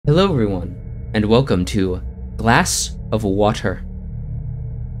Hello everyone, and welcome to Glass of Water.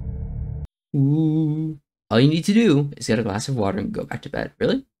 Ooh. All you need to do is get a glass of water and go back to bed.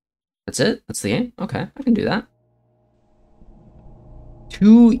 Really? That's it? That's the game? Okay, I can do that.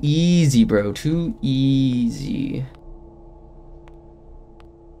 Too easy, bro. Too easy.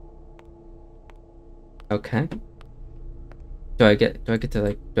 Okay. Do I get to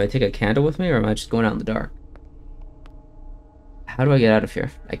like, do I take a candle with me or am I just going out in the dark? How do I get out of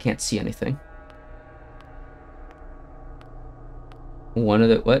here? I can't see anything.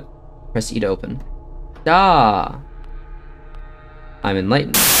 What? Press E to open. Ah! I'm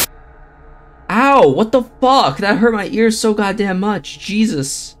enlightened. Ow! What the fuck? That hurt my ears so goddamn much.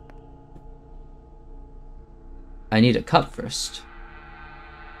 Jesus. I need a cup first.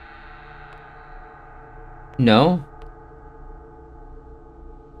 No?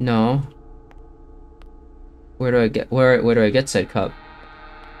 No. Where do I get said cup?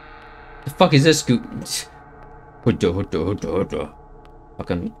 The fuck is this fucking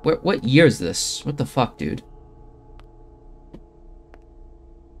what year is this? What the fuck, dude?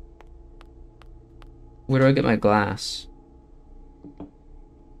 Where do I get my glass?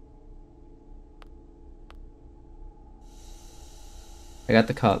 I got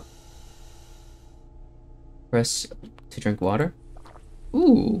the cup. Press to drink water.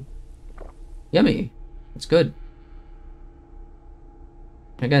 Ooh. Yummy. It's good.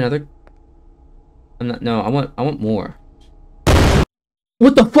 Can I get another? No, I want more.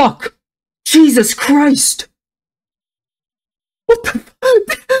 What the fuck? Jesus Christ! What the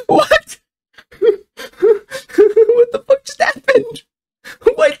what? What the fuck just happened?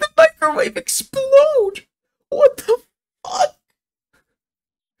 Why did the microwave explode? What the fuck?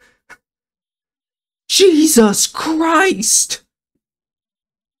 Jesus Christ!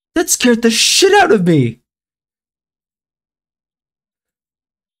 That scared the shit out of me!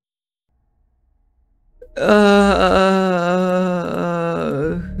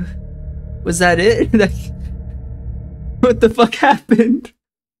 Was that it? What the fuck happened?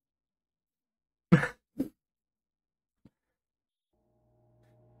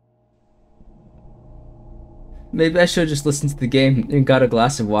 Maybe I should have just listened to the game and got a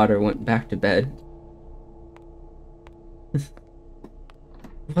glass of water and went back to bed.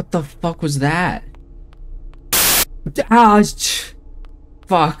 What the fuck was that? Ah,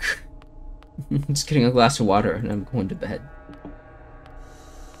 fuck. I'm just getting a glass of water and I'm going to bed.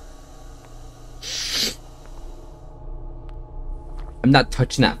 I'm not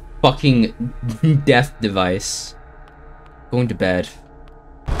touching that fucking death device. Going to bed.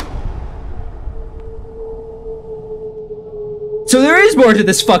 So there is more to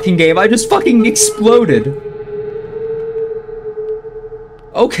this fucking game. I just fucking exploded.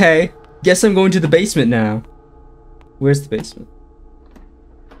 Okay. Guess I'm going to the basement now. Where's the basement?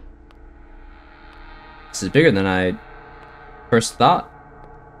 This is bigger than I first thought.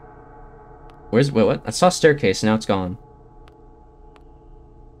 Wait, what? I saw a staircase, now it's gone.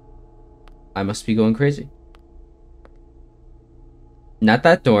 I must be going crazy. Not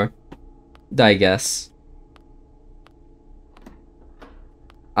that door, I guess.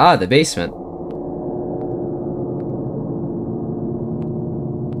 Ah, the basement.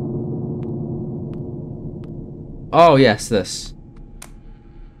 Oh, yes, this.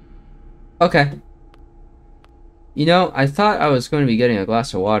 Okay. You know, I thought I was going to be getting a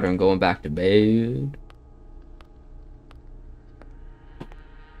glass of water and going back to bed.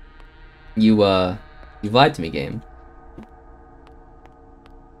 You've lied to me, game.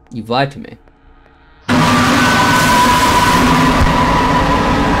 You've lied to me.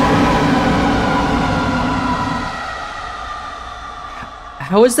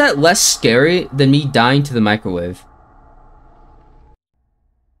 How is that less scary than me dying to the microwave?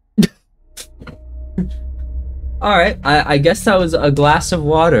 Alright, I guess that was a glass of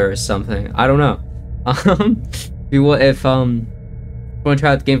water or something. I don't know. If you want to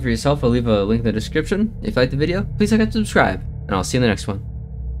try out the game for yourself, I'll leave a link in the description. If you liked the video, please like and subscribe. And I'll see you in the next one.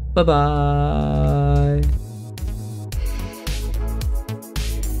 Bye-bye.